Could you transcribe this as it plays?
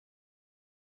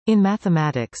In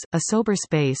mathematics, a sober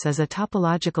space is a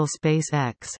topological space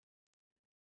X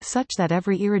such that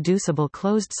every irreducible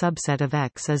closed subset of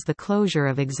X is the closure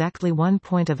of exactly one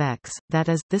point of X, that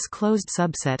is, this closed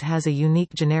subset has a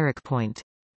unique generic point.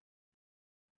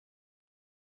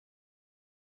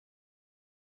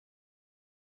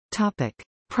 Topic: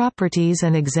 Properties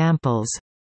and examples.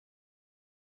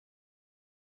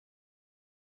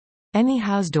 Any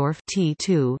Hausdorff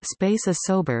T2 space is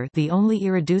sober, the only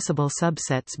irreducible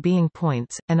subsets being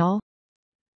points, and all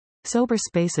sober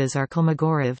spaces are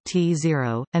Kolmogorov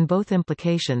T0, and both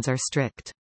implications are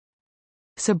strict.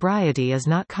 Sobriety is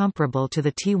not comparable to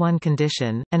the T1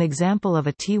 condition. An example of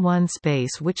a T1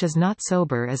 space which is not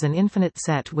sober is an infinite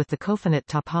set with the cofinite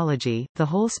topology, the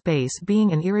whole space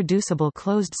being an irreducible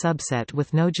closed subset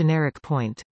with no generic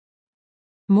point.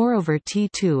 Moreover,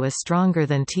 T2 is stronger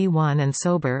than T1 and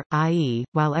sober, i.e.,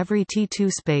 while every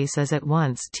T2 space is at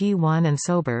once T1 and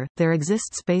sober, there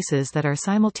exist spaces that are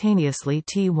simultaneously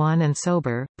T1 and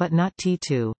sober, but not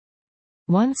T2.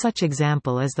 One such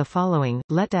example is the following: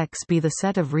 let X be the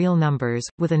set of real numbers,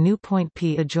 with a new point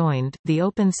P adjoined, the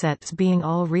open sets being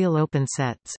all real open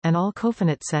sets, and all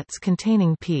cofinite sets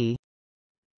containing P.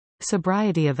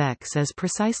 Sobriety of X is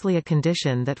precisely a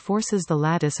condition that forces the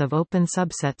lattice of open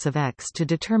subsets of X to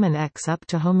determine X up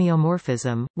to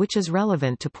homeomorphism, which is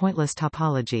relevant to pointless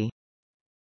topology.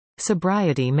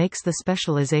 Sobriety makes the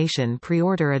specialization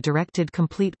preorder a directed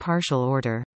complete partial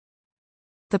order.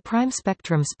 The prime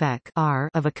spectrum spec R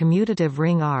of a commutative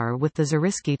ring R with the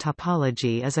Zariski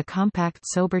topology is a compact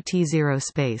sober T0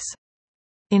 space.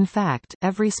 In fact,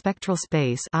 every spectral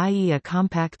space, i.e. a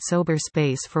compact sober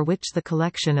space for which the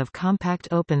collection of compact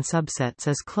open subsets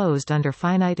is closed under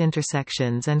finite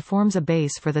intersections and forms a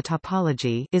base for the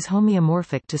topology, is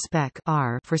homeomorphic to spec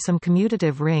R for some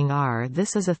commutative ring R.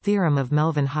 This is a theorem of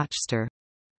Melvin-Hochster.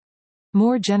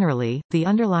 More generally, the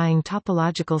underlying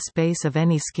topological space of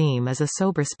any scheme is a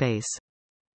sober space.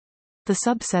 The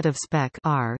subset of spec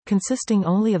R, consisting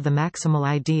only of the maximal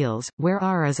ideals, where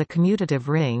R is a commutative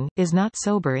ring, is not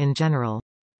sober in general.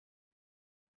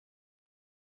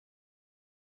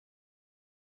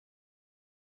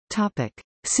 Topic: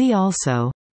 See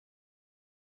also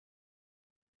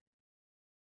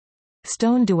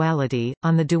Stone duality,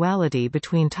 on the duality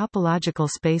between topological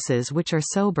spaces which are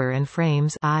sober and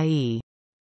frames, i.e.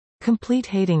 complete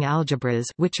Heyting algebras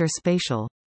which are spatial.